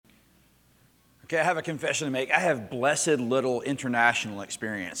Okay, I have a confession to make. I have blessed little international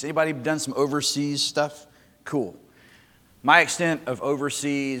experience. Anybody done some overseas stuff? Cool. My extent of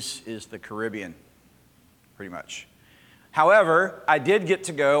overseas is the Caribbean, pretty much. However, I did get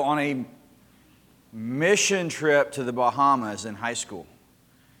to go on a mission trip to the Bahamas in high school.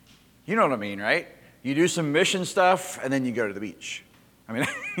 You know what I mean, right? You do some mission stuff, and then you go to the beach. I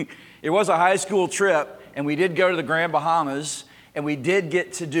mean, it was a high school trip, and we did go to the Grand Bahamas, and we did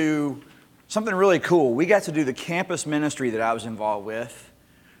get to do something really cool. We got to do the campus ministry that I was involved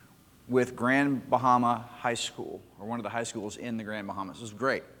with Grand Bahama High School, or one of the high schools in the Grand Bahamas. It was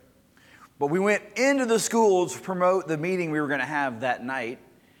great. But we went into the school to promote the meeting we were going to have that night.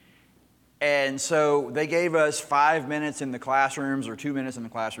 And so they gave us 5 minutes in the classrooms or 2 minutes in the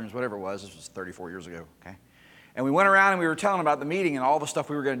classrooms, whatever it was. This was 34 years ago, okay? And we went around and we were telling about the meeting and all the stuff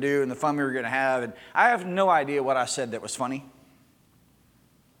we were going to do and the fun we were going to have. And I have no idea what I said that was funny.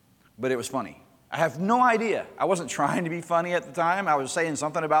 But it was funny. I have no idea. I wasn't trying to be funny at the time. I was saying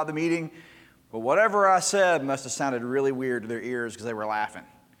something about the meeting. But whatever I said must have sounded really weird to their ears because they were laughing.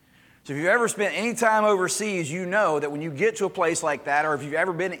 So if you've ever spent any time overseas, you know that when you get to a place like that, or if you've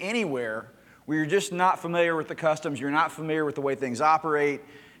ever been anywhere where you're just not familiar with the customs, you're not familiar with the way things operate,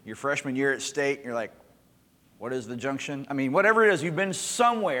 your freshman year at State, you're like, what is the junction? I mean, whatever it is, you've been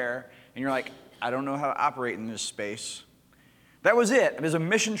somewhere, and you're like, I don't know how to operate in this space. That was it. It was a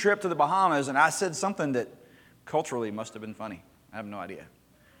mission trip to the Bahamas, and I said something that culturally must have been funny. I have no idea.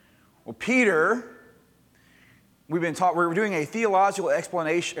 Well, Peter, we're doing a theological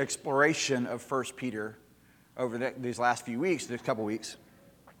exploration of 1 Peter over these last few weeks, this couple weeks.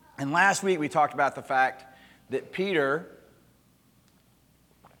 And last week we talked about the fact that Peter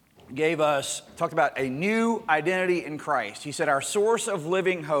talked about a new identity in Christ. He said our source of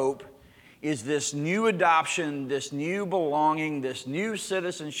living hope is this new adoption, this new belonging, this new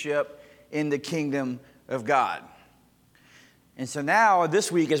citizenship in the kingdom of God. And so now,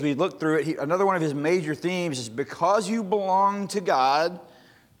 this week, as we look through it, another one of his major themes is because you belong to God,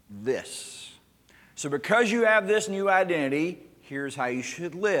 this. So because you have this new identity, here's how you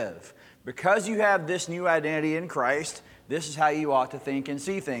should live. Because you have this new identity in Christ, this is how you ought to think and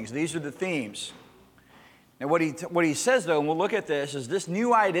see things. These are the themes. And what he says, though, and we'll look at this, is this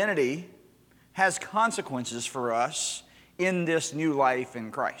new identity has consequences for us in this new life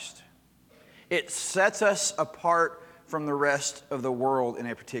in Christ. It sets us apart from the rest of the world in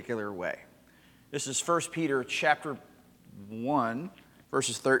a particular way. This is 1 Peter chapter 1,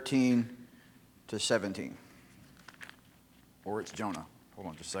 verses 13 to 17. Or it's Jonah. Hold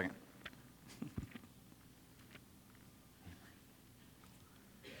on just a second.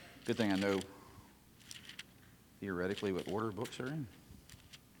 Good thing I know theoretically what order books are in.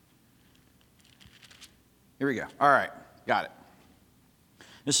 Here we go. All right, got it.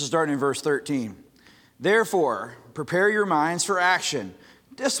 This is starting in verse 13. Therefore, prepare your minds for action.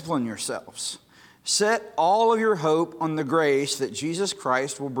 Discipline yourselves. Set all of your hope on the grace that Jesus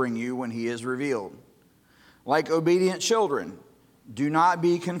Christ will bring you when he is revealed. Like obedient children, do not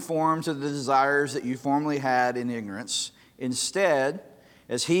be conformed to the desires that you formerly had in ignorance. Instead,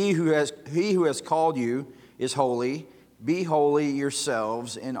 as he who has called you is holy, be holy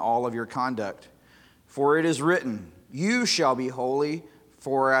yourselves in all of your conduct. For it is written, you shall be holy,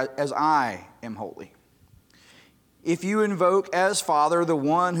 for as I am holy. If you invoke as Father the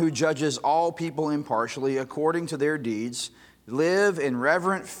one who judges all people impartially according to their deeds, live in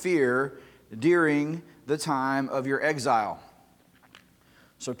reverent fear during the time of your exile.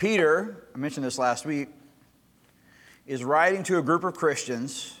 So Peter, I mentioned this last week, is writing to a group of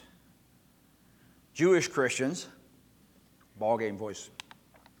Christians, Jewish Christians, ball game voice,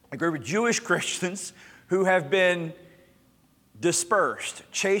 a group of Jewish Christians who have been dispersed,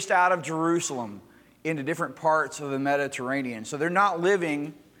 chased out of Jerusalem into different parts of the Mediterranean. So they're not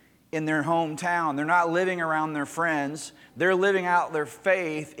living in their hometown. They're not living around their friends. They're living out their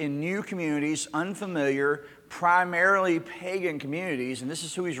faith in new communities, unfamiliar, primarily pagan communities. And this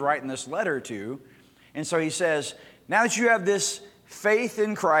is who he's writing this letter to. And so he says, now that you have this faith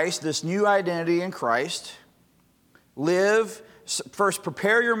in Christ, this new identity in Christ, live. First,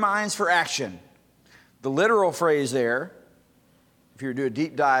 prepare your minds for action. The literal phrase there, if you were to do a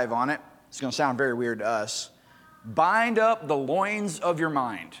deep dive on it, it's going to sound very weird to us. Bind up the loins of your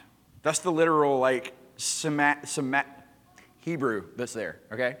mind. That's the literal, Hebrew that's there,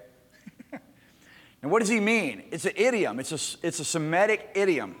 okay? And what does he mean? It's an idiom. It's a Semitic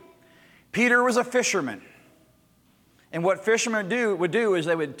idiom. Peter was a fisherman. And what fishermen would do is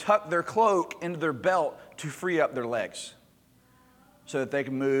they would tuck their cloak into their belt to free up their legs so that they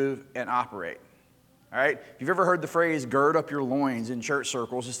can move and operate. All right? If you've ever heard the phrase, gird up your loins in church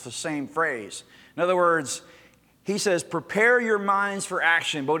circles, it's the same phrase. In other words, he says, prepare your minds for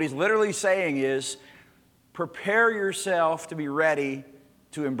action. But what he's literally saying is, prepare yourself to be ready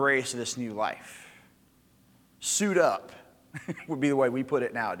to embrace this new life. Suit up would be the way we put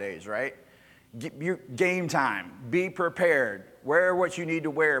it nowadays, right? Game time. Be prepared. Wear what you need to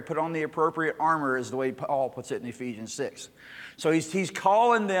wear. Put on the appropriate armor is the way Paul puts it in Ephesians 6. So he's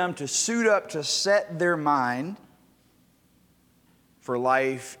calling them to suit up, to set their mind for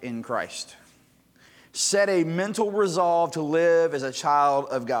life in Christ. Set a mental resolve to live as a child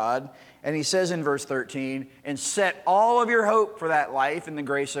of God. And he says in verse 13, and set all of your hope for that life in the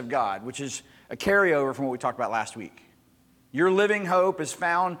grace of God, which is a carryover from what we talked about last week. Your living hope is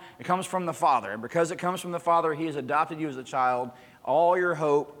found, it comes from the Father. And because it comes from the Father, he has adopted you as a child. All your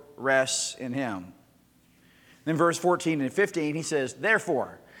hope rests in him. Then verse 14 and 15, he says,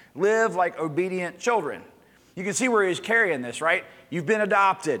 therefore, live like obedient children. You can see where he's carrying this, right? You've been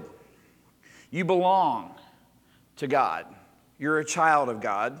adopted. You belong to God. You're a child of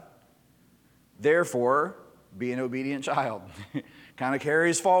God. Therefore, be an obedient child. Kind of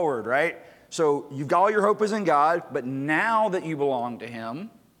carries forward, right? So you've got all your hope is in God, but now that you belong to him,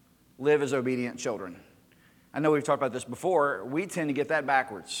 live as obedient children. I know we've talked about this before. We tend to get that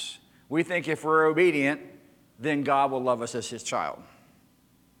backwards. We think if we're obedient, then God will love us as his child.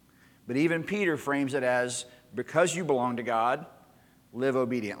 But even Peter frames it as, because you belong to God, live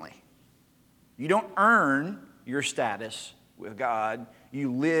obediently. You don't earn your status with God.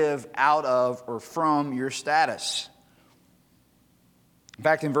 You live out of or from your status. In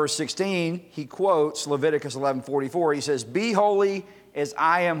fact, in verse 16, he quotes Leviticus 11:44. He says, be holy as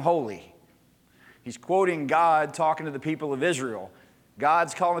I am holy. He's quoting God talking to the people of Israel.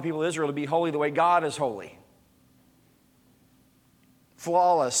 God's calling the people of Israel to be holy the way God is holy.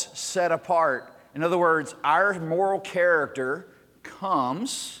 Flawless, set apart. In other words, our moral character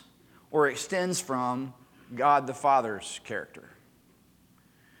comes or extends from God the Father's character.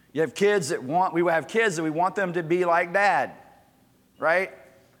 You have kids that we have kids that we want them to be like Dad. Right?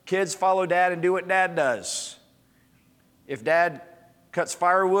 Kids follow Dad and do what Dad does. If Dad cuts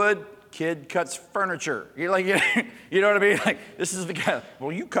firewood, kid cuts furniture. You know what I mean? Like, this is the guy.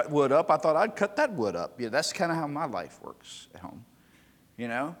 Well, you cut wood up. I thought I'd cut that wood up. Yeah, that's kind of how my life works at home. You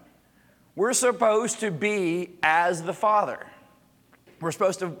know? We're supposed to be as the Father. We're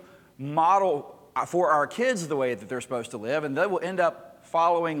supposed to model for our kids the way that they're supposed to live, and they will end up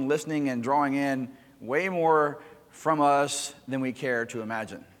following, listening, and drawing in way more from us than we care to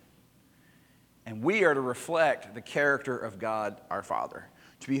imagine. And we are to reflect the character of God our Father.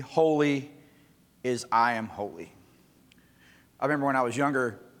 To be holy as I am holy. I remember when I was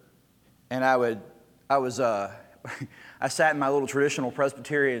younger, and I sat in my little traditional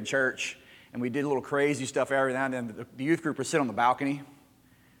Presbyterian church, and we did a little crazy stuff every now and then. The youth group would sit on the balcony,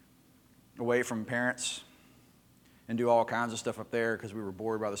 away from parents, and do all kinds of stuff up there because we were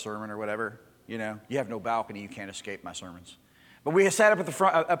bored by the sermon or whatever. You know, you have no balcony, you can't escape my sermons. But we sat up at the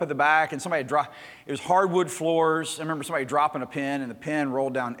front, up at the back, and somebody dropped. It was hardwood floors. I remember somebody dropping a pin, and the pin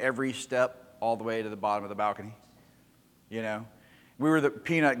rolled down every step all the way to the bottom of the balcony. You know, we were the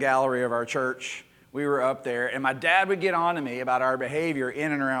peanut gallery of our church. We were up there, and my dad would get on to me about our behavior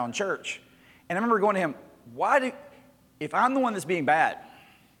in and around church. And I remember going to him, if I'm the one that's being bad,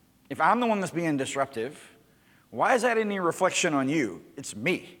 if I'm the one that's being disruptive, why is that any reflection on you? It's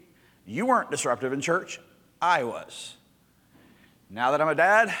me. You weren't disruptive in church. I was. Now that I'm a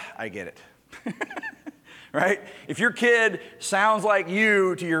dad, I get it. Right? If your kid sounds like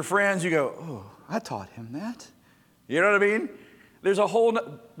you to your friends, you go, oh, I taught him that. You know what I mean?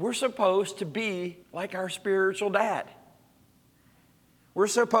 We're supposed to be like our spiritual dad. We're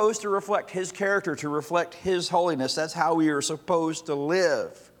supposed to reflect his character, to reflect his holiness. That's how we are supposed to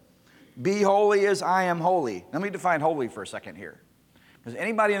live. Be holy as I am holy. Let me define holy for a second here. Is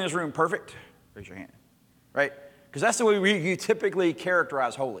anybody in this room perfect? Raise your hand. Right? Because that's the way you typically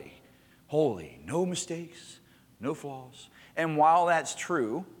characterize holy. Holy, no mistakes, no flaws. And while that's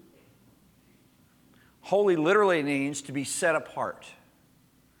true, holy literally means to be set apart.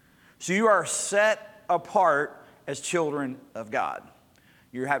 So you are set apart as children of God.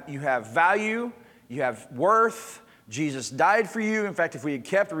 You have value, you have worth. Jesus died for you. In fact, if we had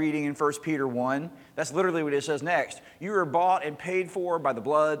kept reading in 1 Peter 1, that's literally what it says next. You are bought and paid for by the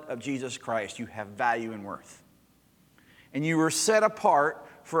blood of Jesus Christ. You have value and worth. And you were set apart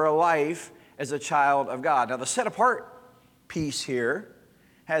for a life as a child of God. Now, the set apart piece here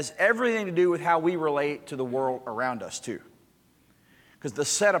has everything to do with how we relate to the world around us, too. Because the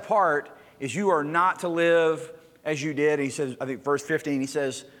set apart is you are not to live as you did. He says, I think verse 15, he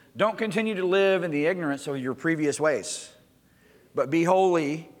says, don't continue to live in the ignorance of your previous ways, but be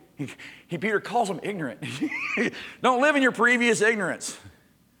holy. Peter calls them ignorant. Don't live in your previous ignorance.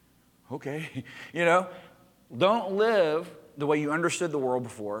 Okay, don't live the way you understood the world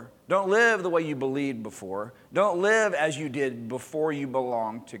before. Don't live the way you believed before. Don't live as you did before you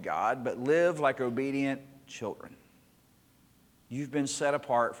belonged to God, but live like obedient children. You've been set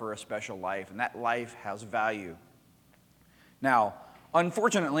apart for a special life, and that life has value. Now,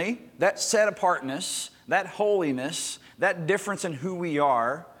 unfortunately, that set apartness, that holiness, that difference in who we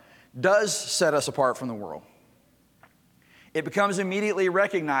are does set us apart from the world. It becomes immediately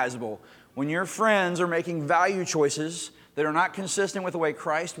recognizable when your friends are making value choices that are not consistent with the way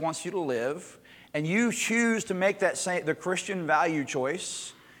Christ wants you to live, and you choose to make the Christian value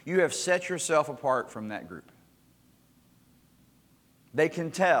choice. You have set yourself apart from that group. They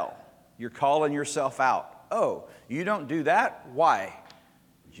can tell you're calling yourself out. Oh, you don't do that? Why?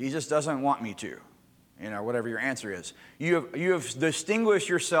 Jesus doesn't want me to. Whatever your answer is. You have distinguished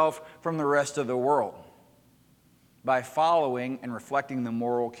yourself from the rest of the world by following and reflecting the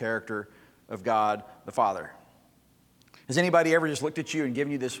moral character of God the Father. Has anybody ever just looked at you and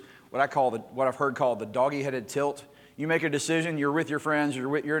given you this, what I've heard called the doggy-headed tilt? You make a decision, you're with your friends,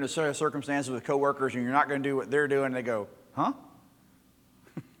 you're in a set of circumstances with coworkers, and you're not going to do what they're doing, and they go, huh?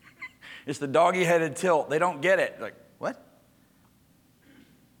 It's the doggy-headed tilt. They don't get it. Like, what?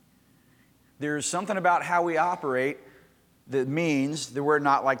 There's something about how we operate that means that we're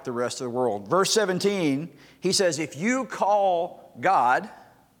not like the rest of the world. Verse 17, he says, if you call God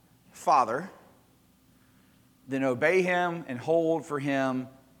Father, then obey him and hold for him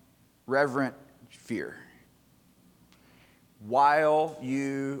reverent fear while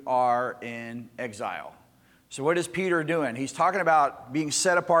you are in exile. So what is Peter doing? He's talking about being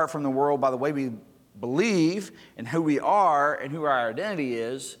set apart from the world by the way we believe and who we are and who our identity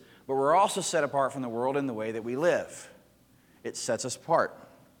is, but we're also set apart from the world in the way that we live. It sets us apart.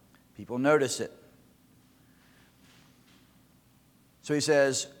 People notice it. So he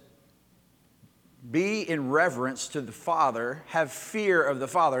says, be in reverence to the Father, have fear of the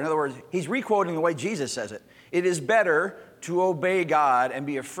Father. In other words, he's requoting the way Jesus says it. It is better to obey God and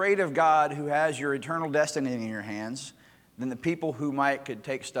be afraid of God who has your eternal destiny in your hands than the people who could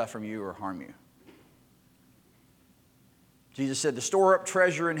take stuff from you or harm you. Jesus said to store up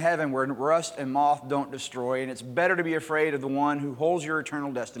treasure in heaven where rust and moth don't destroy, and it's better to be afraid of the one who holds your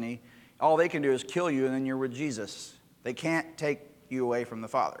eternal destiny. All they can do is kill you, and then you're with Jesus. They can't take you away from the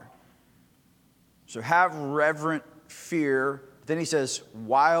Father. So have reverent fear. Then he says,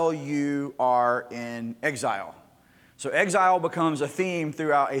 while you are in exile. So exile becomes a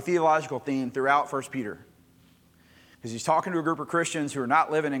theological theme throughout 1 Peter. Because he's talking to a group of Christians who are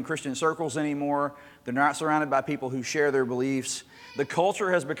not living in Christian circles anymore. They're not surrounded by people who share their beliefs. The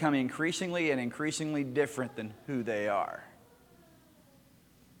culture has become increasingly different than who they are.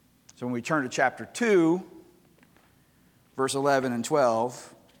 So when we turn to chapter 2, verse 11 and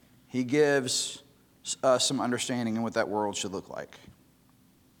 12, he gives us some understanding of what that world should look like.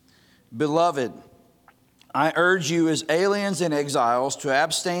 Beloved, I urge you as aliens and exiles to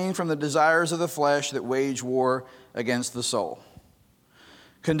abstain from the desires of the flesh that wage war against the soul.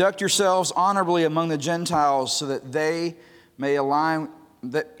 Conduct yourselves honorably among the Gentiles so that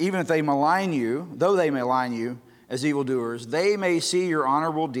even if they malign you, though they malign you as evildoers, they may see your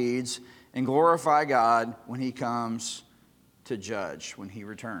honorable deeds and glorify God when he comes to judge, when he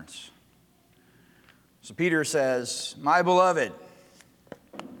returns. So Peter says, my beloved,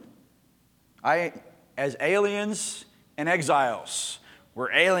 as aliens and exiles,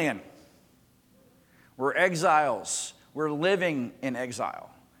 we're alien. We're exiles. We're living in exile.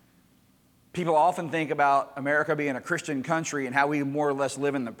 People often think about America being a Christian country and how we more or less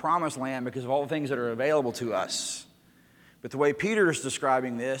live in the promised land because of all the things that are available to us. But the way Peter is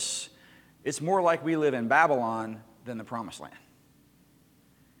describing this, it's more like we live in Babylon than the promised land.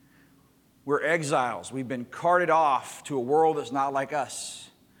 We're exiles. We've been carted off to a world that's not like us,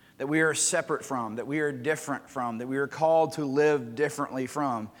 that we are separate from, that we are different from, that we are called to live differently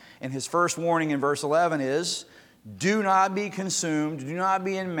from. And his first warning in verse 11 is, do not be consumed, do not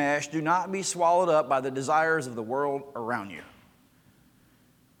be enmeshed, do not be swallowed up by the desires of the world around you.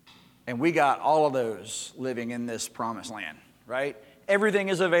 And we got all of those living in this promised land, right? Everything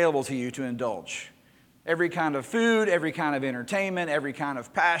is available to you to indulge. Every kind of food, every kind of entertainment, every kind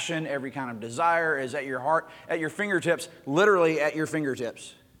of passion, every kind of desire is at your heart, at your fingertips, literally at your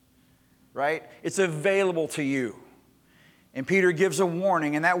fingertips, right? It's available to you. And Peter gives a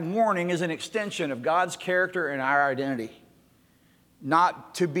warning, and that warning is an extension of God's character and our identity.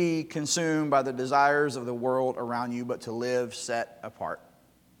 Not to be consumed by the desires of the world around you, but to live set apart.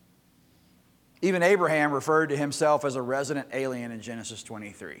 Even Abraham referred to himself as a resident alien in Genesis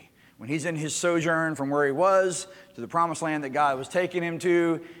 23. When he's in his sojourn from where he was to the promised land that God was taking him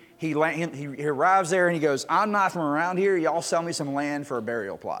to, he arrives there and he goes, I'm not from around here. Y'all sell me some land for a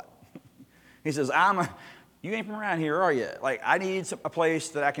burial plot. He says, you ain't from around here, are you? Like, I need a place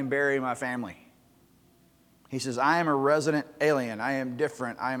that I can bury my family. He says, I am a resident alien. I am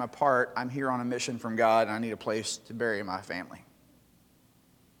different. I am apart. I'm here on a mission from God, and I need a place to bury my family.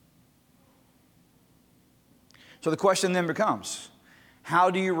 So the question then becomes, how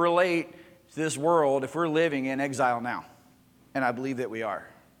do you relate to this world if we're living in exile now? And I believe that we are.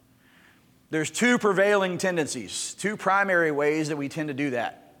 There's two prevailing tendencies, two primary ways that we tend to do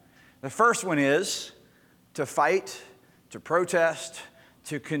that. The first one is to fight, to protest,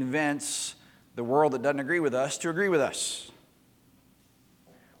 to convince the world that doesn't agree with us to agree with us.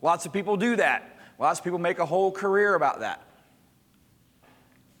 Lots of people do that. Lots of people make a whole career about that.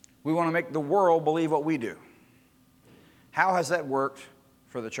 We want to make the world believe what we do. How has that worked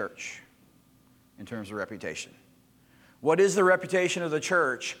for the church in terms of reputation? What is the reputation of the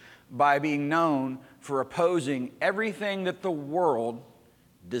church by being known for opposing everything that the world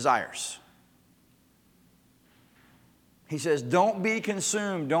desires? He says, don't be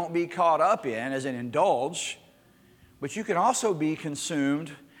consumed, don't be caught up in, as in indulge, but you can also be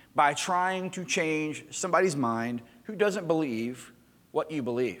consumed by trying to change somebody's mind who doesn't believe what you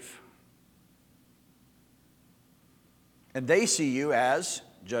believe. And they see you as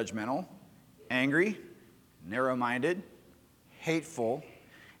judgmental, angry, narrow-minded, hateful,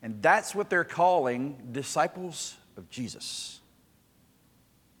 and that's what they're calling disciples of Jesus.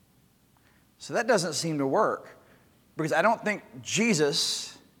 So that doesn't seem to work, because I don't think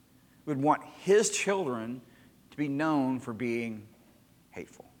Jesus would want his children to be known for being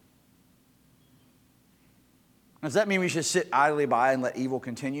hateful. Does that mean we should sit idly by and let evil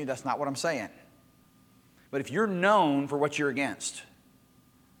continue? That's not what I'm saying. But if you're known for what you're against,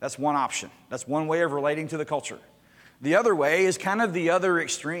 that's one option. That's one way of relating to the culture. The other way is kind of the other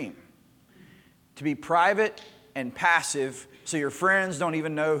extreme. To be private and passive so your friends don't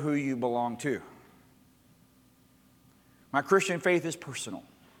even know who you belong to. My Christian faith is personal.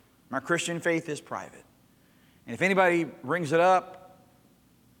 My Christian faith is private. And if anybody brings it up,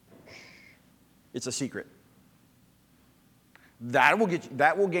 it's a secret. That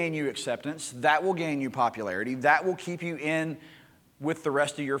will gain you acceptance. That will gain you popularity. That will keep you in with the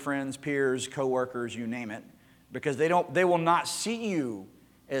rest of your friends, peers, coworkers, you name it, because they will not see you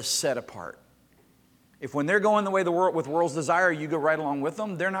as set apart. If when they're going the way the world with world's desire, you go right along with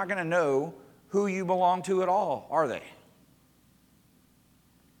them, they're not going to know who you belong to at all, are they?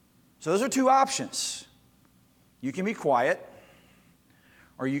 So those are two options. You can be quiet,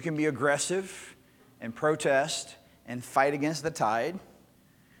 or you can be aggressive and protest and fight against the tide.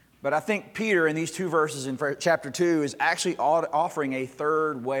 But I think Peter, in these two verses in chapter 2, is actually offering a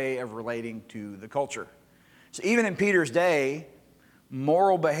third way of relating to the culture. So even in Peter's day,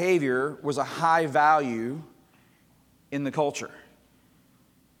 moral behavior was a high value in the culture.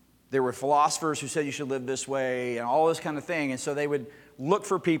 There were philosophers who said you should live this way and all this kind of thing. And so they would look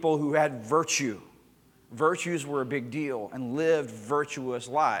for people who had virtue. Virtues were a big deal and lived virtuous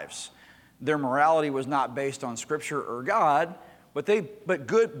lives. Their morality was not based on Scripture or God, but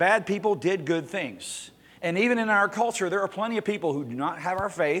bad people did good things. And even in our culture, there are plenty of people who do not have our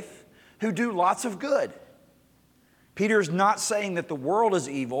faith, who do lots of good. Peter's not saying that the world is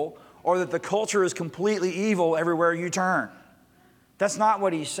evil or that the culture is completely evil everywhere you turn. That's not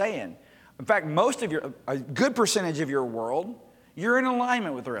what he's saying. In fact, a good percentage of your world, you're in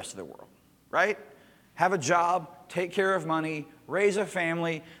alignment with the rest of the world, right? Have a job, take care of money, raise a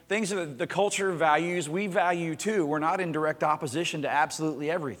family, things that the culture values, we value too. We're not in direct opposition to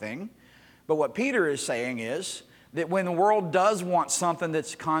absolutely everything. But what Peter is saying is that when the world does want something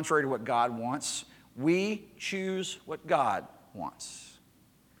that's contrary to what God wants, we choose what God wants,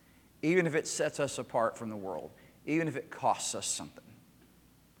 even if it sets us apart from the world, even if it costs us something.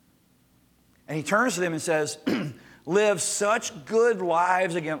 And he turns to them and says, live such good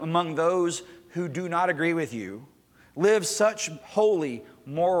lives among those who do not agree with you. Live such holy,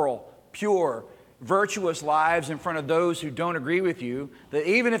 moral, pure, virtuous lives in front of those who don't agree with you, that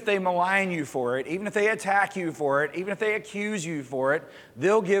even if they malign you for it, even if they attack you for it, even if they accuse you for it,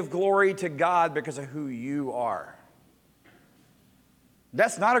 they'll give glory to God because of who you are.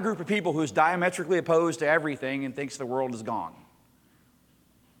 That's not a group of people who's diametrically opposed to everything and thinks the world is gone.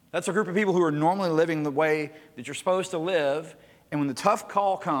 That's a group of people who are normally living the way that you're supposed to live, and when the tough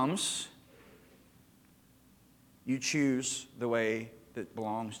call comes, you choose the way that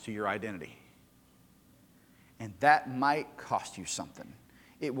belongs to your identity. And that might cost you something.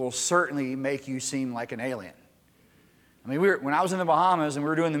 it will certainly make you seem like an alien. I mean, when I was in the Bahamas and we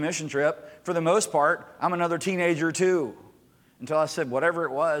were doing the mission trip, for the most part, I'm another teenager too, until I said whatever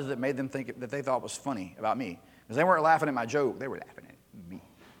it was that made them think that they thought was funny about me. Because they weren't laughing at my joke, they were laughing at me.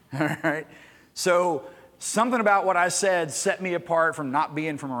 All right? So something about what I said set me apart from not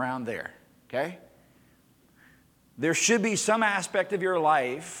being from around there, okay? There should be some aspect of your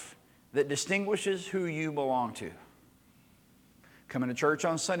life that distinguishes who you belong to. Coming to church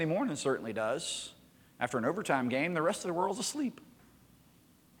on Sunday morning certainly does. After an overtime game, the rest of the world's asleep.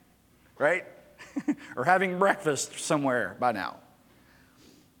 Right? Or having breakfast somewhere by now.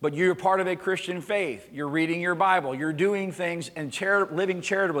 But you're part of a Christian faith. You're reading your Bible. You're doing things and living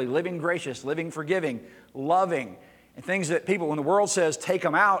charitably, living gracious, living forgiving, loving. And things that people, when the world says, take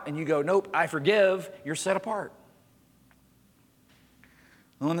them out, and you go, nope, I forgive, you're set apart.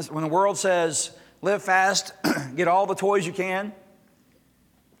 When the world says, live fast, get all the toys you can,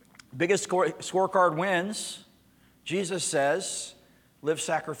 biggest scorecard wins, Jesus says, live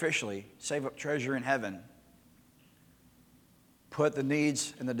sacrificially, save up treasure in heaven. Put the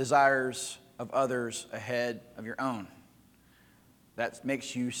needs and the desires of others ahead of your own. That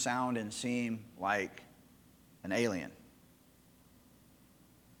makes you sound and seem like an alien.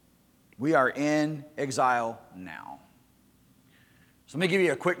 We are in exile now. So let me give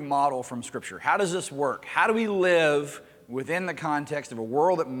you a quick model from Scripture. How does this work? How do we live within the context of a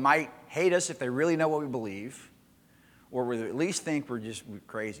world that might hate us if they really know what we believe, or would at least think we're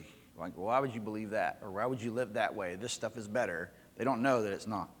crazy? Like, well, why would you believe that? Or why would you live that way? This stuff is better. They don't know that it's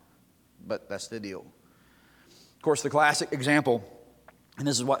not, but that's the deal. Of course, the classic example, and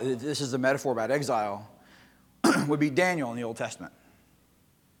this is the metaphor about exile, would be Daniel in the Old Testament.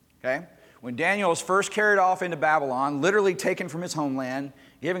 Okay? When Daniel is first carried off into Babylon, literally taken from his homeland,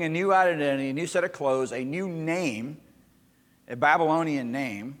 giving a new identity, a new set of clothes, a new name, a Babylonian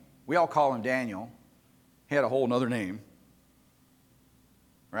name. We all call him Daniel. He had a whole other name.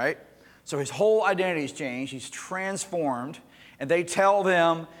 Right? So his whole identity has changed. He's transformed. And they tell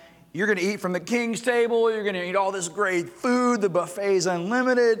them, you're going to eat from the king's table. You're going to eat all this great food. The buffet is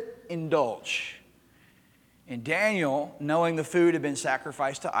unlimited. Indulge. And Daniel, knowing the food had been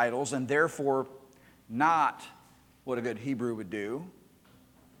sacrificed to idols and therefore not what a good Hebrew would do,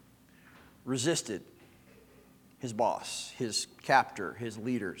 resisted his boss, his captor, his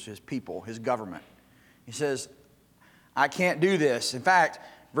leaders, his people, his government. He says, I can't do this. In fact,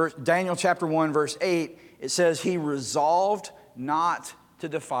 Daniel chapter 1, verse 8, it says he resolved not to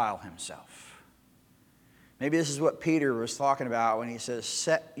defile himself. Maybe this is what Peter was talking about when he says,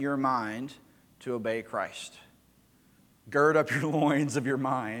 set your mind to obey Christ. Gird up your loins of your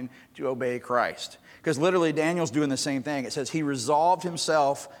mind to obey Christ. Because literally Daniel's doing the same thing. It says he resolved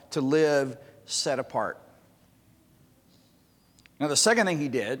himself to live set apart. Now the second thing he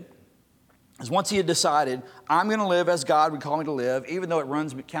did is once he had decided, I'm going to live as God would call me to live, even though it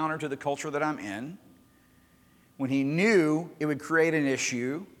runs counter to the culture that I'm in, when he knew it would create an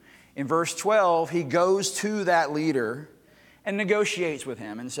issue, in verse 12, he goes to that leader and negotiates with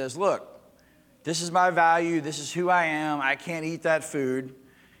him and says, look, this is my value. This is who I am. I can't eat that food.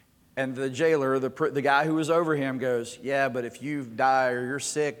 And the jailer, the guy who was over him goes, yeah, but if you die or you're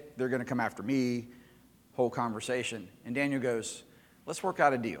sick, they're going to come after me. Whole conversation. And Daniel goes, let's work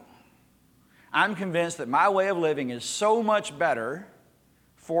out a deal. I'm convinced that my way of living is so much better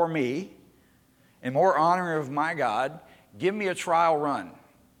for me and more honoring of my God. Give me a trial run.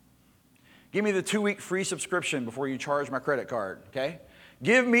 Give me the 2-week free subscription before you charge my credit card, okay?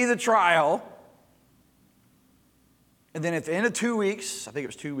 Give me the trial. And then at the end of 2 weeks, I think it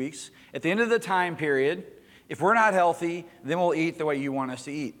was 2 weeks, at the end of the time period, if we're not healthy, then we'll eat the way you want us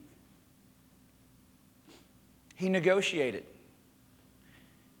to eat. He negotiated.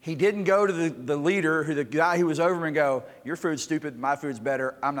 He didn't go to the leader, the guy who was over him, and go, your food's stupid, my food's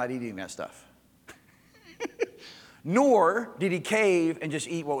better, I'm not eating that stuff. Nor did he cave and just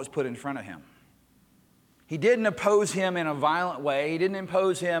eat what was put in front of him. He didn't oppose him in a violent way. He didn't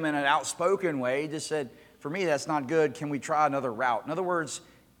impose him in an outspoken way. He just said, for me, that's not good. Can we try another route? In other words,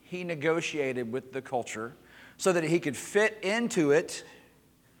 he negotiated with the culture so that he could fit into it,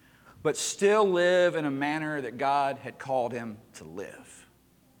 but still live in a manner that God had called him to live.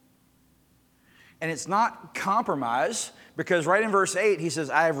 And it's not compromise, because right in verse 8, he says,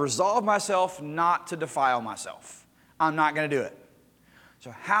 I have resolved myself not to defile myself. I'm not going to do it. So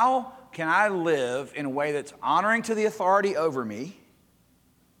how can I live in a way that's honoring to the authority over me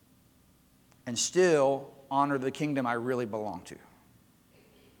and still honor the kingdom I really belong to?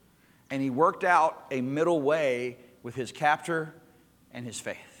 And he worked out a middle way with his captor and his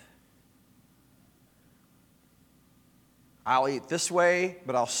faith. I'll eat this way,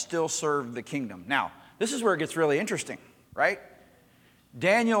 but I'll still serve the kingdom. Now, this is where it gets really interesting, right?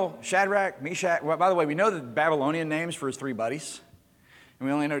 Daniel, Shadrach, Meshach. Well, by the way, we know the Babylonian names for his three buddies, and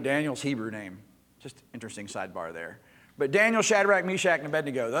we only know Daniel's Hebrew name. Just interesting sidebar there. But Daniel, Shadrach, Meshach, and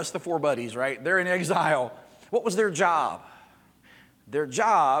Abednego, that's the four buddies, right? They're in exile. What was their job? Their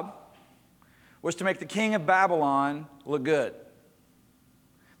job was to make the king of Babylon look good.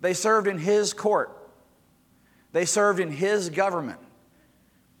 They served in his court. They served in his government.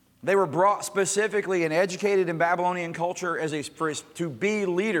 They were brought specifically and educated in Babylonian culture to be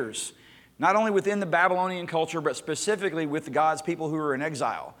leaders, not only within the Babylonian culture, but specifically with God's people who are in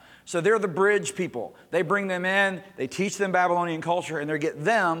exile. So they're the bridge people. They bring them in, they teach them Babylonian culture, and they get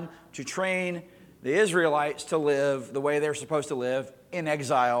them to train the Israelites to live the way they're supposed to live in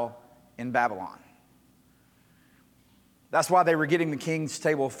exile in Babylon. That's why they were getting the king's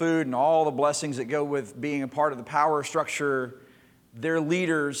table of food and all the blessings that go with being a part of the power structure. They're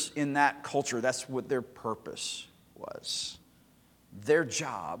leaders in that culture. That's what their purpose was. Their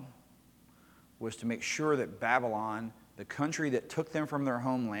job was to make sure that Babylon, the country that took them from their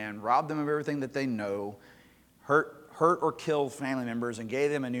homeland, robbed them of everything that they know, hurt or killed family members, and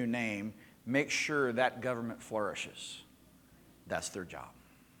gave them a new name, make sure that government flourishes. That's their job.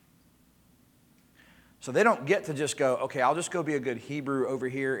 So they don't get to just go, okay, I'll just go be a good Hebrew over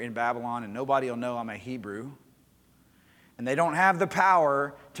here in Babylon and nobody will know I'm a Hebrew. And they don't have the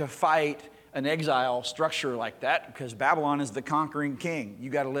power to fight an exile structure like that because Babylon is the conquering king. You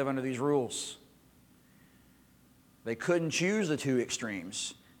got to live under these rules. They couldn't choose the two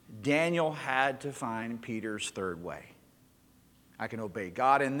extremes. Daniel had to find Peter's third way. I can obey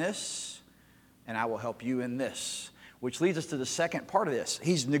God in this, and I will help you in this. Which leads us to the second part of this.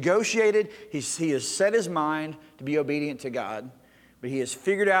 He's negotiated, he has set his mind to be obedient to God, but he has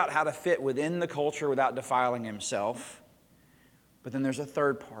figured out how to fit within the culture without defiling himself. But then there's a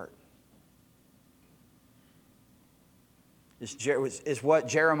third part. It's what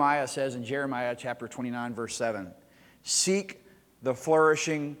Jeremiah says in Jeremiah chapter 29, verse 7. Seek the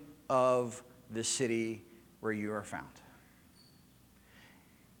flourishing of the city where you are found.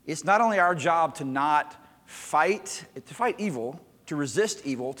 It's not only our job to not fight evil, to resist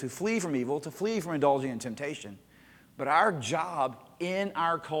evil, to flee from indulging in temptation. But our job in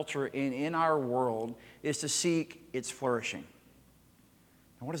our culture and in our world is to seek its flourishing.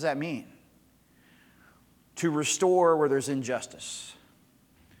 And what does that mean? To restore where there's injustice,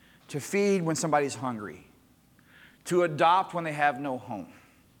 to feed when somebody's hungry, to adopt when they have no home,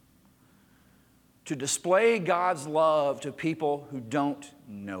 to display God's love to people who don't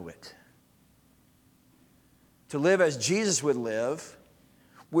know it. To live as Jesus would live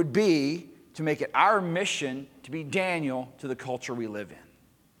would be to make it our mission to be Daniel to the culture we live in.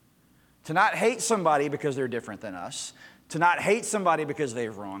 To not hate somebody because they're different than us. To not hate somebody because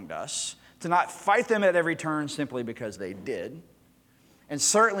they've wronged us. To not fight them at every turn simply because they did. And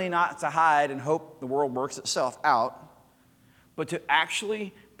certainly not to hide and hope the world works itself out. But to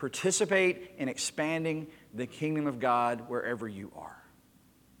actually participate in expanding the kingdom of God wherever you are.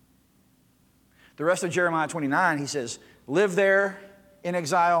 The rest of Jeremiah 29, he says, live there in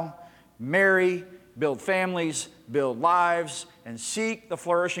exile, marry, build families, build lives, and seek the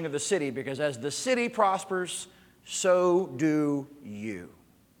flourishing of the city, because as the city prospers, so do you.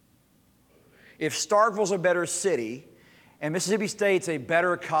 If Starkville's a better city and Mississippi State's a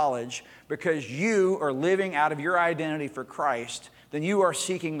better college because you are living out of your identity for Christ, then you are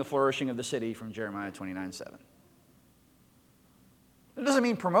seeking the flourishing of the city from Jeremiah 29:7. It doesn't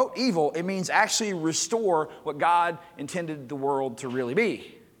mean promote evil. It means actually restore what God intended the world to really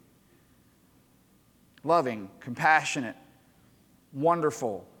be. Loving, compassionate,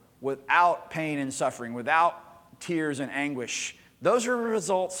 wonderful, without pain and suffering, without tears and anguish. Those are the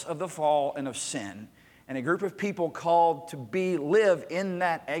results of the fall and of sin. And a group of people called to live in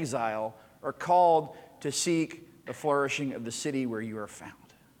that exile are called to seek the flourishing of the city where you are found.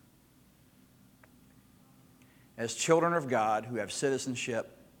 As children of God who have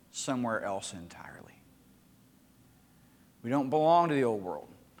citizenship somewhere else entirely. We don't belong to the old world.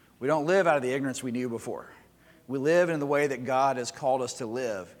 We don't live out of the ignorance we knew before. We live in the way that God has called us to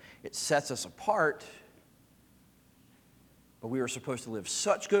live. It sets us apart, but we are supposed to live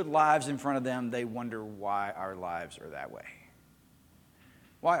such good lives in front of them, they wonder why our lives are that way.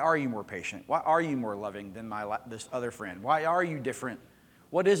 Why are you more patient? Why are you more loving than this other friend? Why are you different?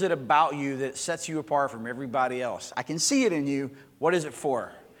 What is it about you that sets you apart from everybody else? I can see it in you. What is it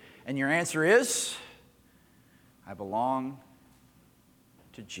for? And your answer is, I belong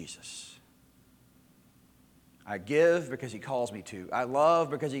to Jesus. I give because he calls me to. I love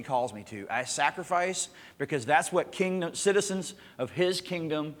because he calls me to. I sacrifice because that's what citizens of his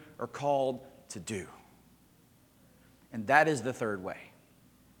kingdom are called to do. And that is the third way.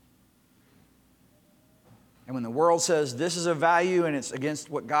 And when the world says this is a value and it's against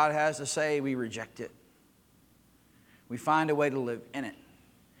what God has to say, we reject it. We find a way to live in it.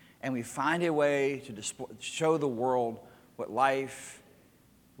 And we find a way to show the world what life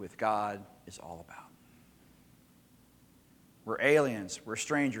with God is all about. We're aliens. We're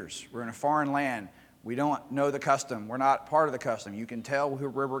strangers. We're in a foreign land. We don't know the custom. We're not part of the custom. You can tell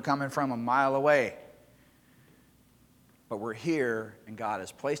where we're coming from a mile away. But we're here, and God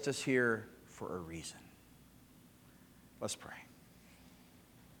has placed us here for a reason. Let's pray.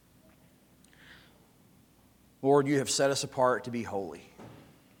 Lord, you have set us apart to be holy.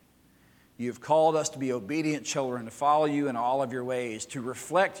 You have called us to be obedient children, to follow you in all of your ways, to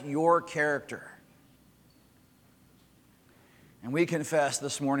reflect your character. And we confess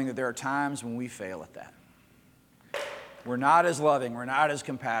this morning that there are times when we fail at that. We're not as loving, we're not as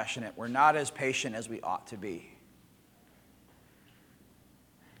compassionate, we're not as patient as we ought to be.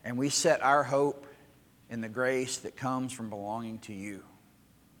 And we set our hope in the grace that comes from belonging to you.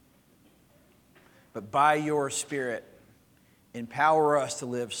 But by your Spirit, empower us to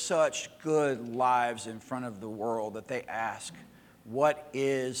live such good lives in front of the world that they ask, what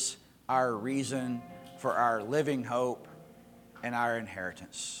is our reason for our living hope and our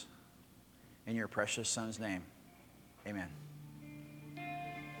inheritance? In your precious Son's name, amen.